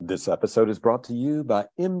This episode is brought to you by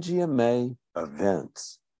MGMA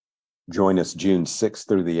Events. Join us June 6th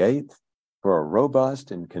through the 8th for a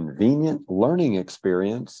robust and convenient learning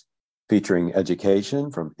experience featuring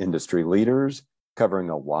education from industry leaders covering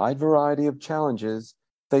a wide variety of challenges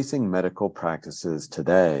facing medical practices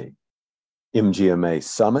today. MGMA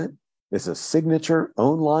Summit is a signature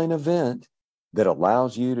online event that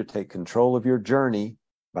allows you to take control of your journey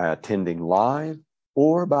by attending live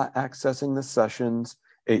or by accessing the sessions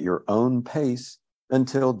at your own pace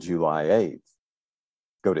until July 8th.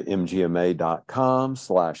 Go to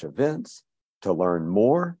mgma.com/events to learn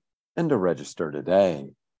more and to register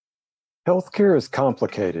today. Healthcare is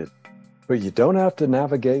complicated, but you don't have to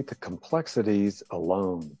navigate the complexities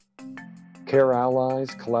alone. Care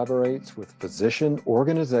Allies collaborates with physician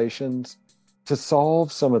organizations to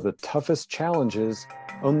solve some of the toughest challenges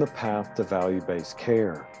on the path to value-based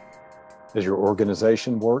care. As your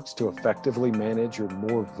organization works to effectively manage your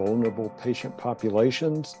more vulnerable patient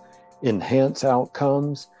populations, enhance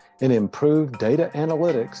outcomes, and improve data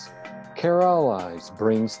analytics, Care Allies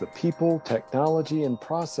brings the people, technology, and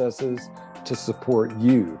processes to support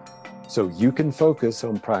you so you can focus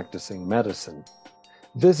on practicing medicine.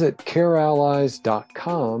 Visit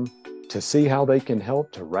careallies.com to see how they can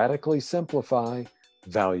help to radically simplify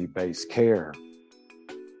value-based care.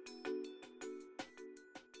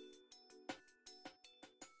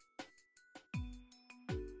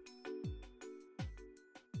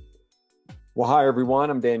 Well, hi, everyone.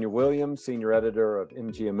 I'm Daniel Williams, Senior Editor of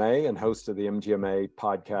MGMA and host of the MGMA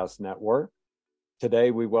Podcast Network.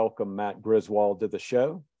 Today, we welcome Matt Griswold to the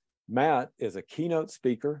show. Matt is a keynote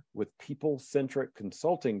speaker with People-Centric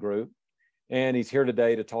Consulting Group, and he's here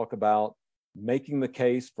today to talk about making the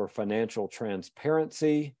case for financial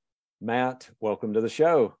transparency. Matt, welcome to the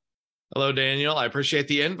show. Hello, Daniel. I appreciate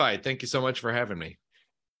the invite. Thank you so much for having me.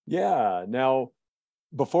 Yeah. Now,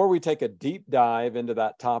 before we take a deep dive into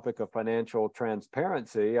that topic of financial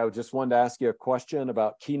transparency, I just wanted to ask you a question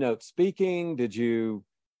about keynote speaking. Did you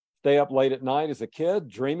stay up late at night as a kid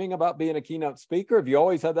dreaming about being a keynote speaker? Have you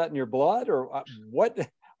always had that in your blood, or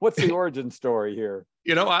what's the origin story here?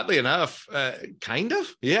 Oddly enough, kind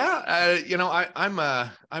of, yeah.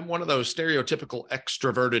 I'm one of those stereotypical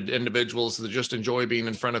extroverted individuals that just enjoy being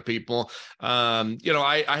in front of people.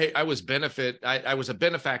 I was a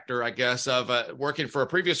benefactor, I guess, of working for a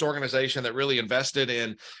previous organization that really invested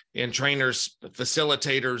in trainers,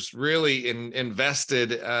 facilitators, really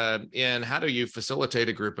invested in how do you facilitate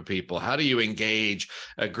a group of people? How do you engage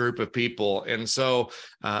a group of people? And so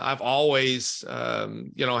I've always,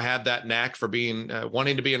 had that knack for being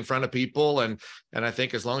wanting to be in front of people. And I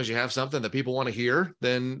think as long as you have something that people want to hear,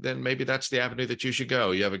 then maybe that's the avenue that you should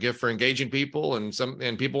go. You have a gift for engaging people and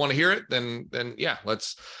people want to hear it, then yeah,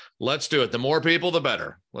 let's do it. The more people, the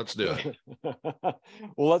better. Let's do it.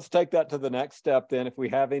 Well, let's take that to the next step then. If we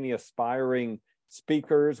have any aspiring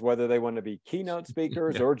speakers, whether they want to be keynote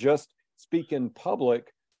speakers or just speak in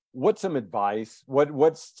public, what's some advice?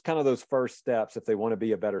 What's kind of those first steps if they want to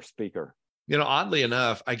be a better speaker? Oddly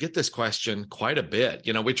enough, I get this question quite a bit.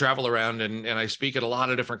 We travel around and I speak at a lot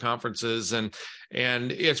of different conferences, and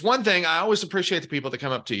it's one thing. I always appreciate the people that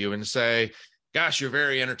come up to you and say, gosh, you're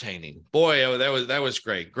very entertaining. Boy, that was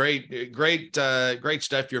great. Great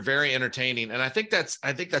stuff. You're very entertaining. And I think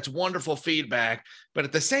that's wonderful feedback. But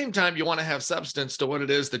at the same time, you want to have substance to what it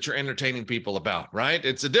is that you're entertaining people about, right?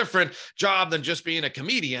 It's a different job than just being a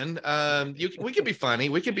comedian. We can be funny,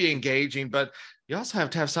 we can be engaging, but you also have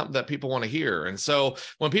to have something that people want to hear. And so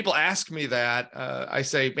when people ask me that, I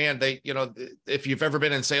say, man, if you've ever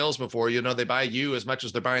been in sales before, they buy you as much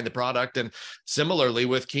as they're buying the product. And similarly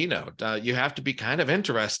with keynote, you have to be kind of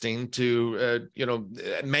interesting to,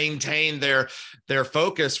 maintain their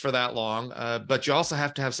focus for that long. But you also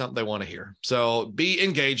have to have something they want to hear. So be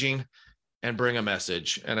engaging and bring a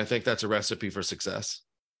message. And I think that's a recipe for success.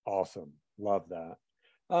 Awesome. Love that.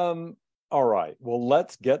 All right. Well,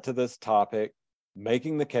 let's get to this topic.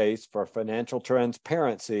 Making the case for financial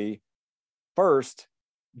transparency. First,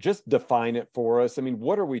 just define it for us. I mean,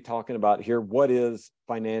 what are we talking about here? What is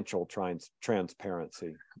financial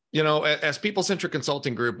transparency? As People-Centric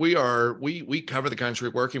Consulting Group, we cover the country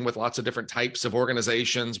working with lots of different types of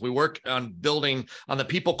organizations. We work on building on the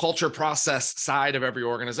people, culture, process side of every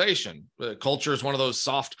organization. Culture is one of those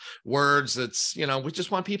soft words that's, we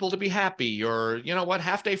just want people to be happy, or,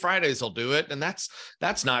 half day Fridays will do it. And that's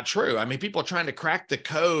not true. I mean, people are trying to crack the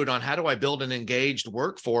code on how do I build an engaged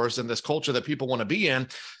workforce in this culture that people want to be in.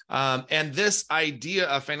 And this idea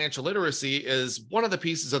of financial literacy is one of the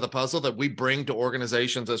pieces of the puzzle that we bring to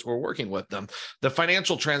organizations as we're working with them. The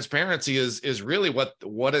financial transparency is really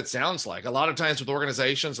what it sounds like. A lot of times with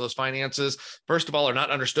organizations, those finances, first of all, are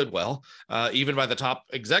not understood well, even by the top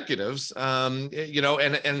executives,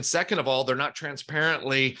 and second of all, they're not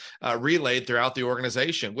transparently relayed throughout the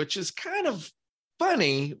organization, which is kind of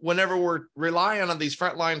funny whenever we're relying on these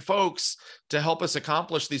frontline folks to help us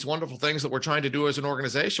accomplish these wonderful things that we're trying to do as an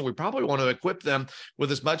organization. We probably want to equip them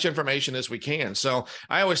with as much information as we can. So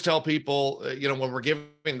I always tell people, when we're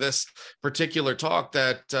giving this particular talk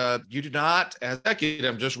that you do not, as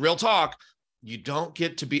executive, just real talk, you don't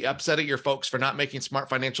get to be upset at your folks for not making smart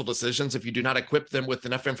financial decisions if you do not equip them with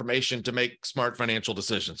enough information to make smart financial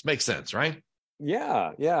decisions. Makes sense, right?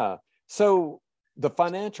 Yeah. So the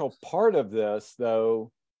financial part of this,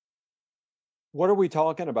 though, what are we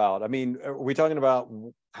talking about? I mean, are we talking about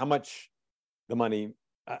how much money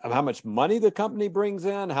the company brings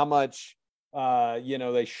in, how much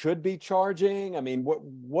they should be charging? I mean,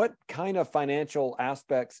 what kind of financial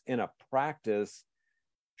aspects in a practice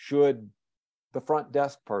should the front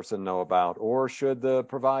desk person know about, or should the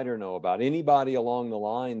provider know about? Anybody along the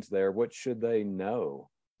lines there, what should they know?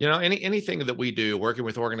 Anything that we do working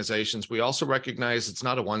with organizations, we also recognize it's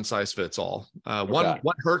not a one size fits all. What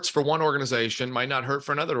hurts for one organization might not hurt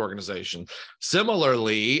for another organization.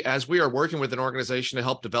 Similarly, as we are working with an organization to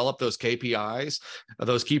help develop those KPIs,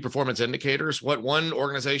 those key performance indicators, what one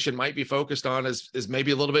organization might be focused on is maybe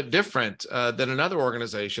a little bit different than another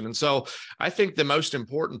organization. And so I think the most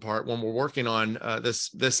important part when we're working on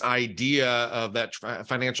this idea of that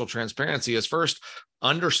financial transparency is first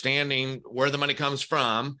understanding where the money comes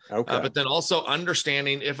from, but then also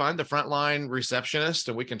understanding if I'm the frontline receptionist,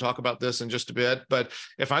 and we can talk about this in just a bit, but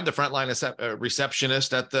if I'm the frontline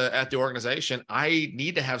receptionist at the organization, I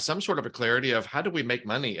need to have some sort of a clarity of how do we make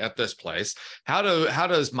money at this place? How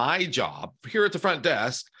does my job here at the front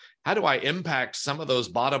desk, how do I impact some of those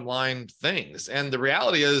bottom line things? And the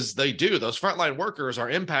reality is they do. Those frontline workers are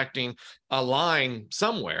impacting a line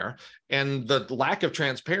somewhere, and the lack of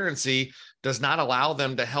transparency does not allow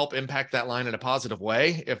them to help impact that line in a positive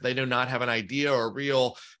way if they do not have an idea or a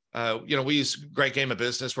real we use Great Game of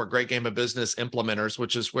Business. We're Great Game of Business implementers,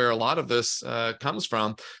 which is where a lot of this comes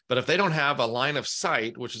from. But if they don't have a line of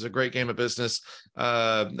sight, which is a Great Game of Business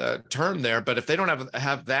term there, but if they don't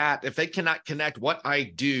have that, if they cannot connect what I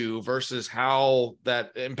do versus how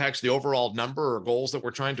that impacts the overall number or goals that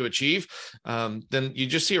we're trying to achieve, then you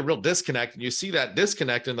just see a real disconnect. And you see that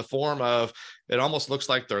disconnect in the form of, it almost looks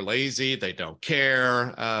like they're lazy. They don't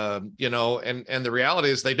care, and the reality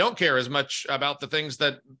is they don't care as much about the things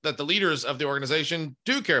that the leaders of the organization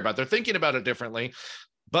do care about. They're thinking about it differently.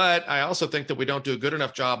 But I also think that we don't do a good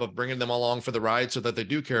enough job of bringing them along for the ride so that they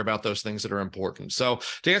do care about those things that are important. So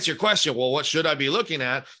to answer your question, well, what should I be looking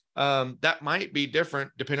at? That might be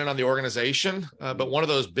different depending on the organization. But one of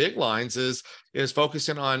those big lines is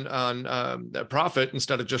focusing on profit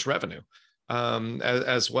instead of just revenue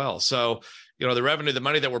as well. So, the revenue, the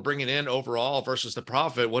money that we're bringing in overall versus the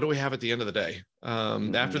profit, what do we have at the end of the day?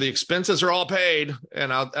 After the expenses are all paid,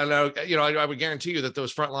 and I would guarantee you that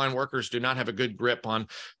those frontline workers do not have a good grip on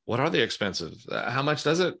what are the expenses? How much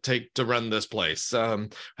does it take to run this place?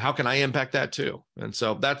 How can I impact that too? And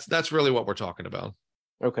so that's really what we're talking about.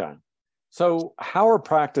 Okay. So how are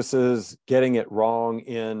practices getting it wrong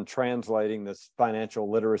in translating this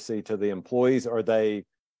financial literacy to the employees? Are they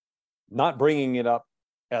not bringing it up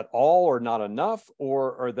at all, or not enough,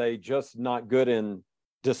 or are they just not good in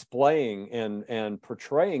displaying and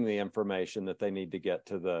portraying the information that they need to get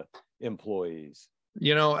to the employees?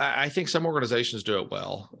 I think some organizations do it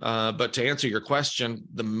well, but to answer your question,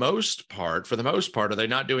 for the most part, are they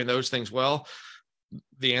not doing those things well?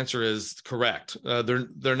 The answer is correct.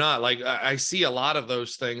 They're not. Like, I see a lot of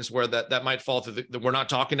those things where that might fall through. We're not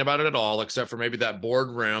talking about it at all, except for maybe that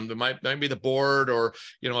boardroom. There might be the board, or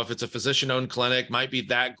if it's a physician-owned clinic, might be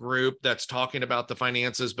that group that's talking about the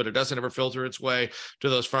finances, but it doesn't ever filter its way to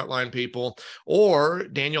those frontline people. Or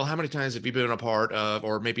Daniel, how many times have you been a part of,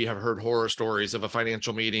 or maybe have heard horror stories of a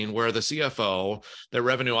financial meeting where the CFO, the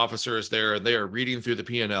revenue officer, is there, and they are reading through the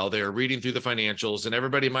P&L, they are reading through the financials, and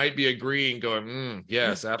everybody might be agreeing, going,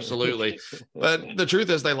 yes, absolutely. But the truth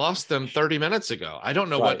is they lost them 30 minutes ago. I don't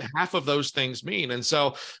know what half of those things mean. And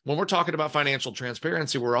so when we're talking about financial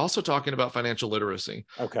transparency, we're also talking about financial literacy.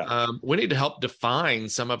 Okay. We need to help define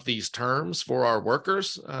some of these terms for our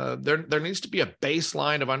workers. There needs to be a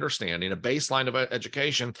baseline of understanding, a baseline of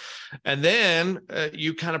education. And then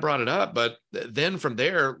you kind of brought it up, but then from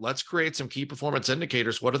there, let's create some key performance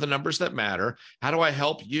indicators. What are the numbers that matter? How do I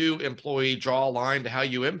help you, employee, draw a line to how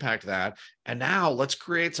you impact that? And now let's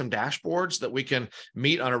create some dashboards that we can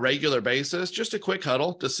meet on a regular basis, just a quick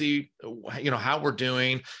huddle to see, how we're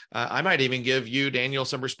doing. I might even give you, Daniel,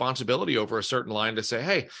 some responsibility over a certain line to say,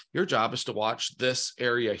 hey, your job is to watch this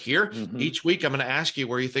area here. Each week, I'm going to ask you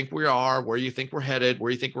where you think we are, where you think we're headed,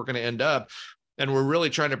 where you think we're going to end up. And we're really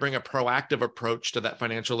trying to bring a proactive approach to that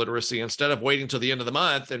financial literacy instead of waiting till the end of the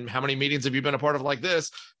month. And how many meetings have you been a part of like this?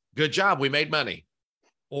 Good job, we made money.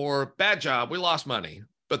 Or bad job, we lost money.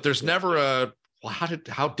 But there's never a, well,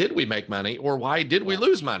 how did we make money, or why did we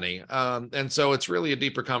lose money? And so it's really a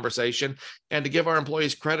deeper conversation, and to give our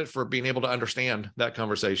employees credit for being able to understand that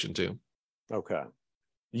conversation too. Okay.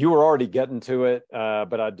 You were already getting to it,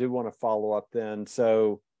 but I do want to follow up then.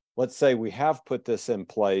 So let's say we have put this in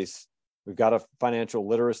place. We've got a financial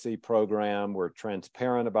literacy program. We're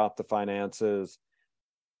transparent about the finances.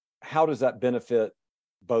 How does that benefit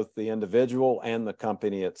both the individual and the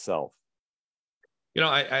company itself?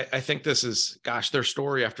 I think this is, there's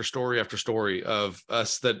story after story after story of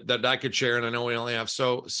us that I could share. And I know we only have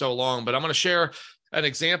so long, but I'm going to share an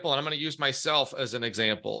example, and I'm going to use myself as an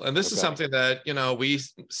example. And this is something that, we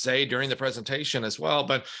say during the presentation as well.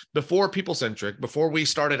 But before People-Centric, before we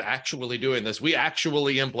started actually doing this, we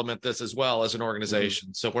actually implement this as well as an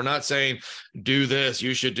organization. So we're not saying, do this,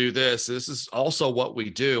 you should do this. This is also what we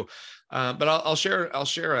do. But I'll share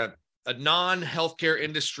a non-healthcare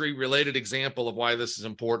industry related example of why this is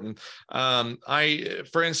important.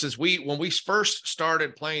 For instance, when we first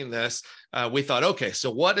started playing this, we thought, okay, so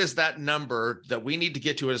what is that number that we need to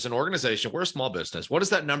get to as an organization? We're a small business. What is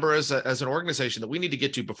that number as an organization that we need to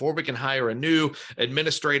get to before we can hire a new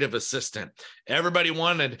administrative assistant? Everybody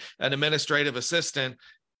wanted an administrative assistant.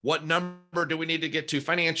 What number do we need to get to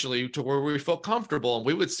financially to where we feel comfortable? And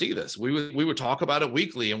we would see this. We would talk about it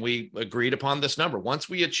weekly, and we agreed upon this number. Once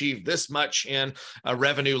we achieve this much in a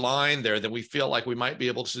revenue line there, then we feel like we might be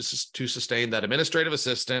able to sustain that administrative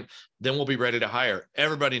assistant. Then we'll be ready to hire.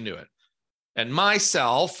 Everybody knew it. And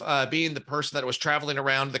myself, being the person that was traveling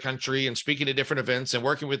around the country and speaking at different events and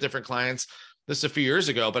working with different clients, this is a few years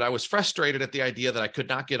ago, but I was frustrated at the idea that I could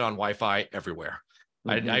not get on Wi-Fi everywhere.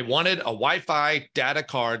 I wanted a Wi-Fi data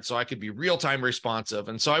card so I could be real-time responsive.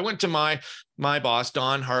 And so I went to my boss,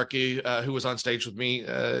 Don Harkey, who was on stage with me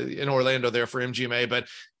in Orlando there for MGMA, but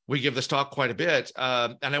we give this talk quite a bit.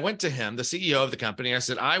 And I went to him, the CEO of the company. I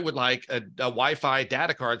said, I would like a Wi-Fi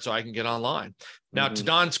data card so I can get online. Now, to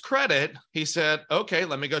Don's credit, he said, okay,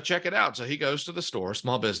 let me go check it out. So he goes to the store,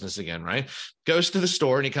 small business again, right? Goes to the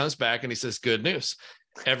store, and he comes back and he says, good news.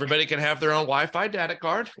 Everybody can have their own Wi-Fi data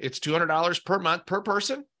card. It's $200 per month per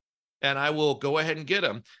person, and I will go ahead and get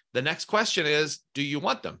them. The next question is, do you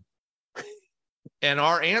want them? And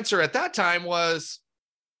our answer at that time was,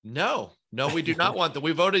 no, we do not want them.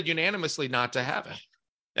 We voted unanimously not to have it.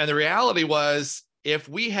 And the reality was, if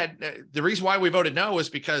we had, the reason why we voted no is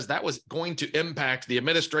because that was going to impact the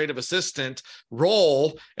administrative assistant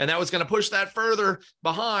role, and that was going to push that further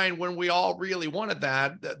behind when we all really wanted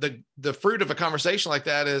that. The fruit of a conversation like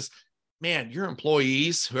that is, man, your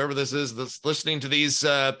employees, whoever this is that's listening to these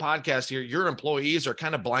podcasts here, your employees are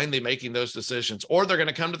kind of blindly making those decisions, or they're going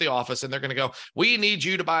to come to the office and they're going to go, we need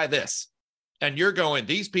you to buy this. And you're going,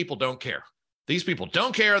 these people don't care. These people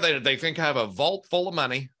don't care. They think I have a vault full of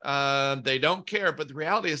money. They don't care. But the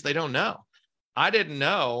reality is they don't know. I didn't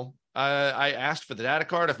know. I asked for the data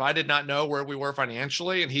card if I did not know where we were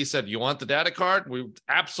financially. And he said, you want the data card? We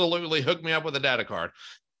absolutely hooked me up with a data card.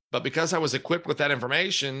 But because I was equipped with that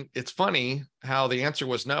information, it's funny how the answer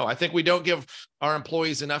was no. I think we don't give our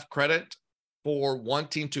employees enough credit for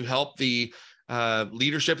wanting to help the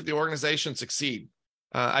leadership of the organization succeed.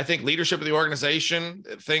 I think leadership of the organization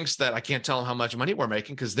thinks that I can't tell them how much money we're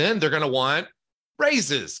making, because then they're going to want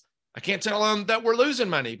raises. I can't tell them that we're losing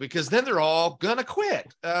money, because then they're all going to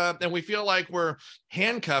quit. And we feel like we're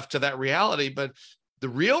handcuffed to that reality. But the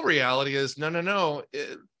real reality is, no.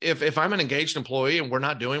 If I'm an engaged employee and we're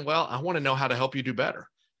not doing well, I want to know how to help you do better.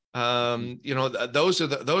 Those are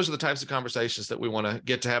the types of conversations that we want to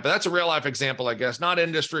get to have. But that's a real life example, I guess, not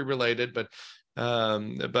industry related, but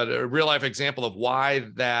a real life example of why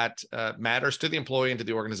that matters to the employee and to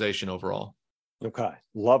the organization overall. Okay.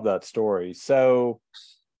 Love that story. So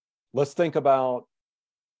let's think about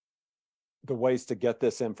the ways to get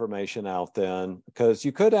this information out then, because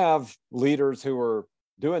you could have leaders who are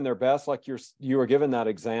doing their best, like you were given that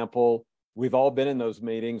example. We've all been in those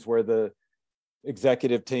meetings where the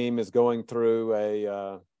executive team is going through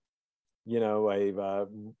a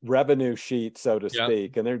revenue sheet, so to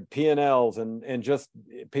speak, and they're P&Ls and just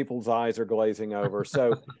people's eyes are glazing over.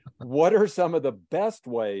 So what are some of the best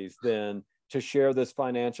ways then to share this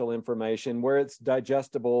financial information where it's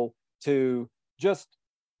digestible to just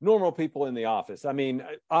normal people in the office. I mean,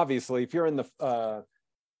 obviously, if you're in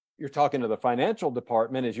you're talking to the financial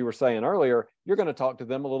department, as you were saying earlier, you're going to talk to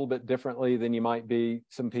them a little bit differently than you might be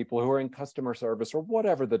some people who are in customer service or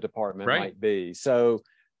whatever the department might be. So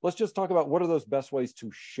let's just talk about what are those best ways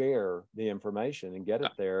to share the information and get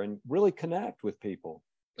it there and really connect with people.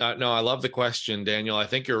 No, I love the question, Daniel. I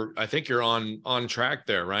think you're on track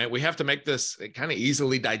there, right? We have to make this kind of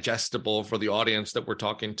easily digestible for the audience that we're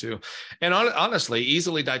talking to, and honestly,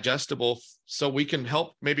 easily digestible so we can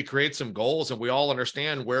help maybe create some goals and we all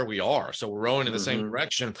understand where we are. So we're rowing in the same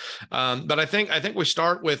direction. But I think we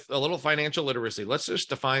start with a little financial literacy. Let's just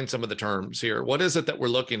define some of the terms here. What is it that we're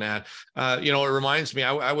looking at? It reminds me,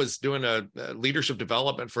 I was doing a leadership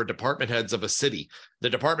development for department heads of a city. The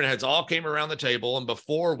department heads all came around the table, and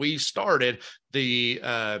before we started, the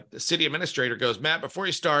city administrator goes, Matt, before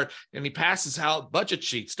you start, and he passes out budget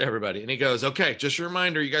sheets to everybody. And he goes, okay, just a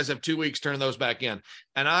reminder, you guys have 2 weeks, turn those back in.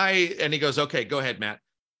 And he goes, okay, go ahead, Matt.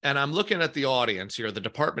 And I'm looking at the audience here, the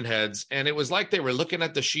department heads, and it was like they were looking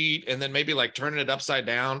at the sheet and then maybe like turning it upside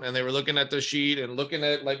down. And they were looking at the sheet and looking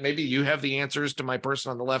at like, maybe you have the answers to my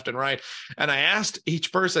person on the left and right. And I asked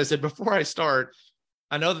each person, I said, before I start,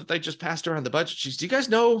 I know that they just passed around the budget sheets. Do you guys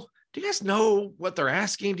know what they're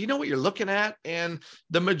asking? Do you know what you're looking at? And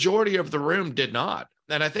the majority of the room did not.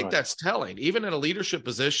 And I think that's telling. Even in a leadership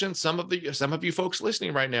position, some of you folks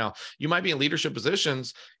listening right now, you might be in leadership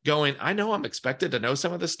positions going, I know I'm expected to know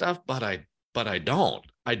some of this stuff, but I don't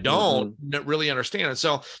really understand it.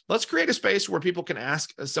 So let's create a space where people can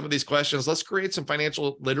ask some of these questions. Let's create some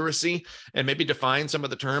financial literacy and maybe define some of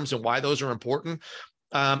the terms and why those are important.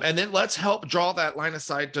 And then let's help draw that line of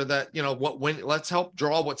sight to that, let's help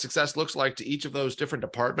draw what success looks like to each of those different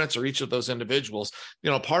departments or each of those individuals.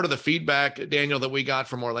 Part of the feedback, Daniel, that we got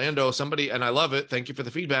from Orlando, and I love it. Thank you for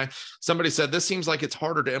the feedback. Somebody said, this seems like it's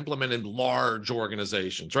harder to implement in large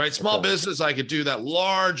organizations, right? Small business, I could do that.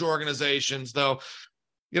 Large organizations, though,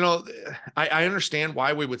 I understand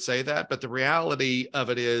why we would say that, but the reality of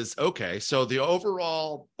it is, okay, so the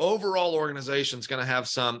overall organization is going to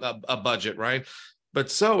have a budget, right? But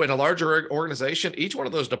so in a larger organization, each one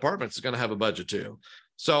of those departments is going to have a budget too.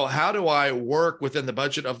 So how do I work within the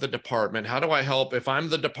budget of the department? How do I help if I'm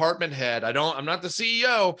the department head? I'm not the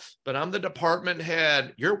CEO, but I'm the department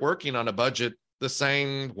head. You're working on a budget the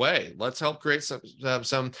same way. Let's help create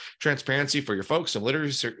some transparency for your folks, some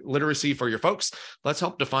literacy for your folks. Let's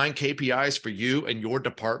help define KPIs for you and your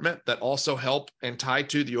department that also help and tie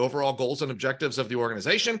to the overall goals and objectives of the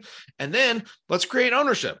organization. And then let's create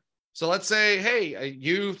ownership. So let's say, hey,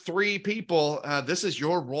 you 3 people, this is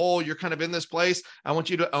your role. You're kind of in this place. I want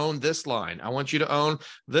you to own this line. I want you to own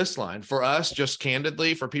this line. For us, just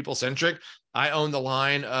candidly, for People Centric, I own the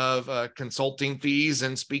line of consulting fees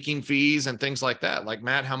and speaking fees and things like that. Like,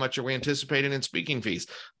 Matt, how much are we anticipating in speaking fees?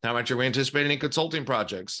 How much are we anticipating in consulting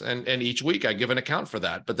projects? And each week I give an account for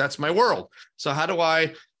that, but that's my world. So how do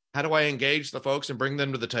I engage the folks and bring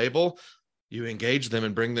them to the table? You engage them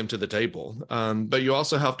and bring them to the table. But you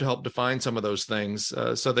also have to help define some of those things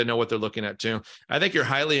so they know what they're looking at too. I think your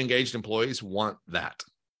highly engaged employees want that.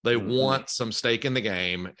 They want some stake in the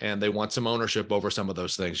game and they want some ownership over some of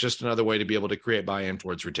those things. Just another way to be able to create buy-in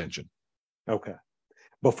towards retention. Okay.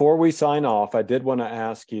 Before we sign off, I did want to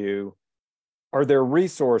ask you, are there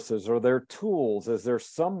resources, are there tools? Is there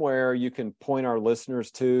somewhere you can point our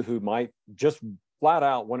listeners to who might just flat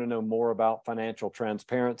out want to know more about financial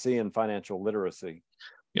transparency and financial literacy?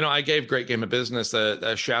 I gave Great Game of Business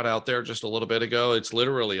a shout out there just a little bit ago. It's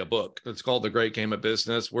literally a book. It's called The Great Game of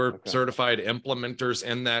Business. We're certified implementers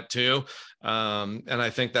in that too. And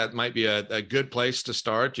I think that might be a good place to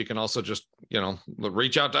start. You can also just,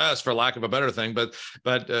 reach out to us for lack of a better thing.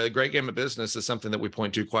 But Great Game of Business is something that we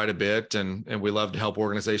point to quite a bit. And we love to help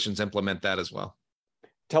organizations implement that as well.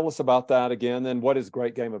 Tell us about that again. Then what is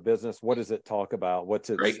Great Game of Business? What does it talk about? What's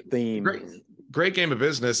its theme? Great Game of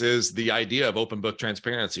Business is the idea of open book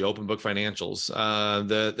transparency, open book financials.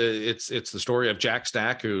 It's the story of Jack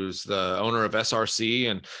Stack, who's the owner of SRC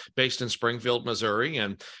and based in Springfield, Missouri,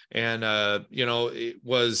 and it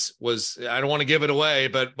was I don't want to give it away,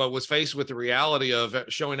 but was faced with the reality of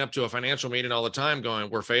showing up to a financial meeting all the time, going,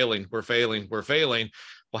 we're failing.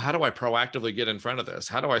 Well, how do I proactively get in front of this?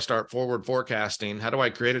 How do I start forward forecasting? How do I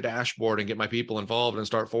create a dashboard and get my people involved and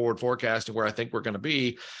start forward forecasting where I think we're going to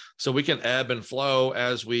be, so we can ebb and flow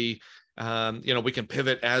as we can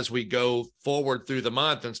pivot as we go forward through the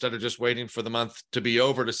month instead of just waiting for the month to be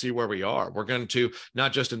over to see where we are. We're going to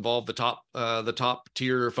not just involve the top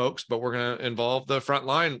tier folks, but we're going to involve the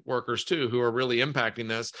frontline workers too, who are really impacting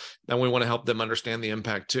this. And we want to help them understand the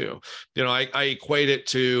impact too. I equate it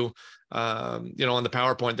to On the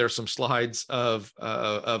PowerPoint, there's some slides of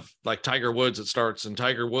like Tiger Woods. It starts and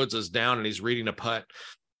Tiger Woods is down and he's reading a putt.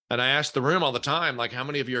 And I ask the room all the time, like, how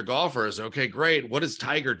many of you are golfers? Okay, great. What is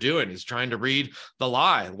Tiger doing? He's trying to read the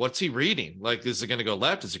lie. What's he reading? Like, is it going to go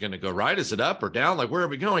left? Is it going to go right? Is it up or down? Like, where are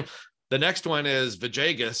we going? The next one is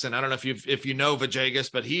Vijayas, and I don't know if you know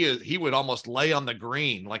Vijayas, but he would almost lay on the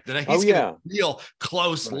green. Like he's getting a real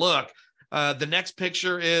close look. The next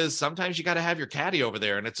picture is sometimes you got to have your caddy over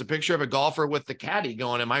there, and it's a picture of a golfer with the caddy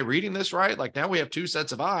going, am I reading this right? Like now we have two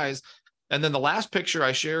sets of eyes. And then the last picture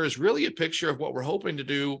I share is really a picture of what we're hoping to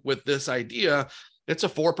do with this idea. It's a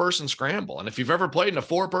 4-person scramble. And if you've ever played in a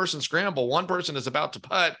 4-person scramble, one person is about to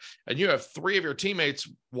putt and you have 3 of your teammates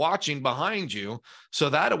watching behind you. So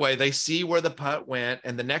that way they see where the putt went.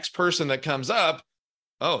 And the next person that comes up,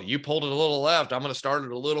 oh, you pulled it a little left. I'm going to start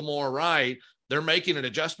it a little more right. They're making an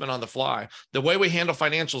adjustment on the fly. The way we handle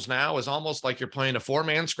financials now is almost like you're playing a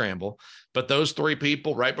 4-man scramble, but those 3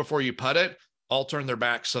 people right before you putt it, all turn their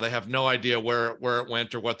backs. So they have no idea where it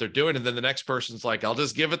went or what they're doing. And then the next person's like, I'll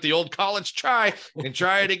just give it the old college try and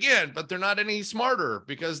try it again. But they're not any smarter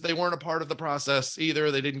because they weren't a part of the process either.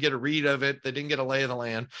 They didn't get a read of it. They didn't get a lay of the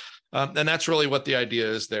land. And that's really what the idea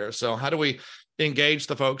is there. So how do we engage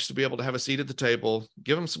the folks to be able to have a seat at the table,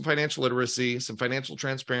 give them some financial literacy, some financial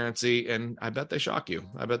transparency, and I bet they shock you.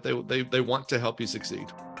 I bet they want to help you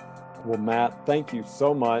succeed. Well, Matt, thank you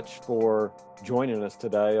so much for joining us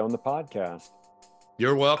today on the podcast.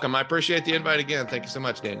 You're welcome. I appreciate the invite again. Thank you so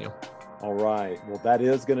much, Daniel. All right. Well, that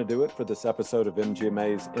is going to do it for this episode of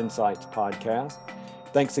MGMA's Insights podcast.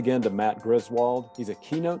 Thanks again to Matt Griswold. He's a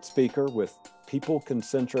keynote speaker with People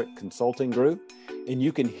Concentric Consulting Group. And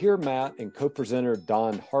you can hear Matt and co-presenter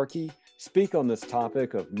Don Harkey speak on this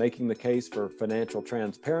topic of making the case for financial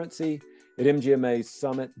transparency at MGMA's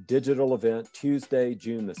Summit Digital event Tuesday,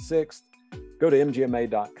 June the 6th. Go to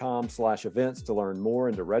mgma.com/events to learn more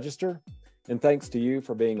and to register. And thanks to you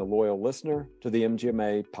for being a loyal listener to the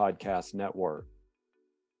MGMA Podcast Network.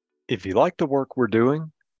 If you like the work we're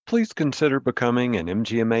doing, please consider becoming an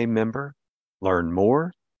MGMA member. Learn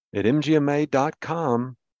more at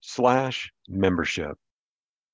mgma.com/membership.